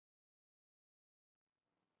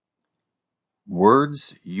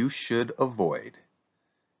Words you should avoid.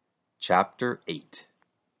 Chapter 8.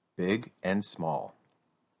 Big and small.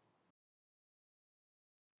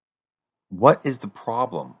 What is the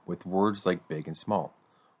problem with words like big and small?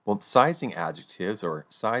 Well, sizing adjectives or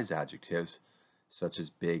size adjectives, such as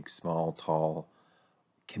big, small, tall,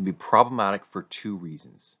 can be problematic for two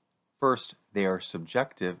reasons. First, they are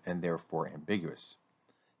subjective and therefore ambiguous.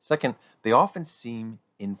 Second, they often seem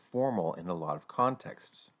informal in a lot of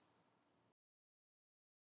contexts.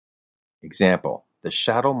 Example, the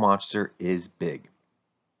shadow monster is big.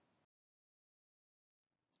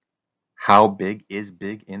 How big is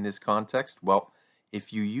big in this context? Well,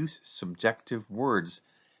 if you use subjective words,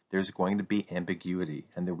 there's going to be ambiguity,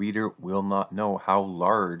 and the reader will not know how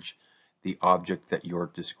large the object that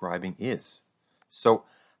you're describing is. So,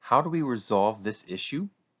 how do we resolve this issue?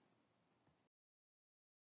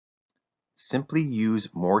 Simply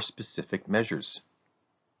use more specific measures.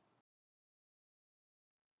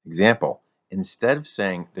 Example, instead of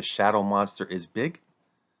saying the shadow monster is big,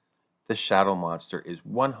 the shadow monster is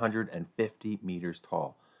 150 meters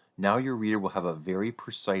tall. Now your reader will have a very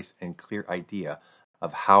precise and clear idea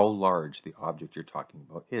of how large the object you're talking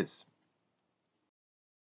about is.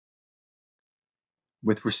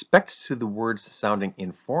 With respect to the words sounding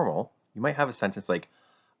informal, you might have a sentence like,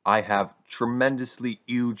 I have tremendously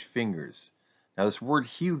huge fingers. Now this word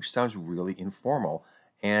huge sounds really informal,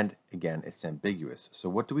 and again, it's ambiguous. So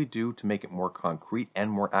what do we do to make it more concrete and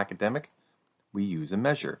more academic? We use a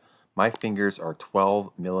measure. My fingers are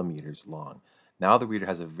 12 millimeters long. Now the reader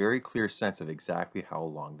has a very clear sense of exactly how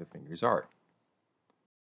long the fingers are.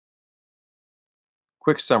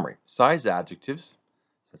 Quick summary. Size adjectives,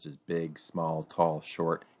 such as big, small, tall,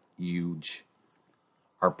 short, huge,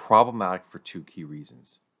 are problematic for two key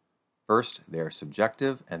reasons. First, they are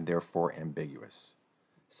subjective and therefore ambiguous.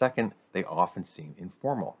 Second, they often seem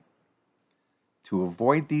informal. To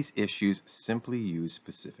avoid these issues, simply use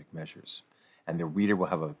specific measures, and the reader will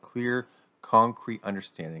have a clear, concrete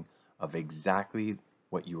understanding of exactly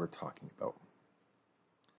what you are talking about.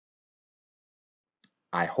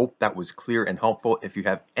 I hope that was clear and helpful. If you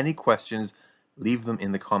have any questions, leave them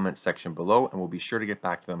in the comments section below, and we'll be sure to get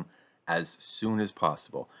back to them as soon as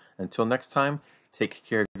possible. Until next time, take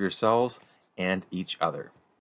care of yourselves and each other.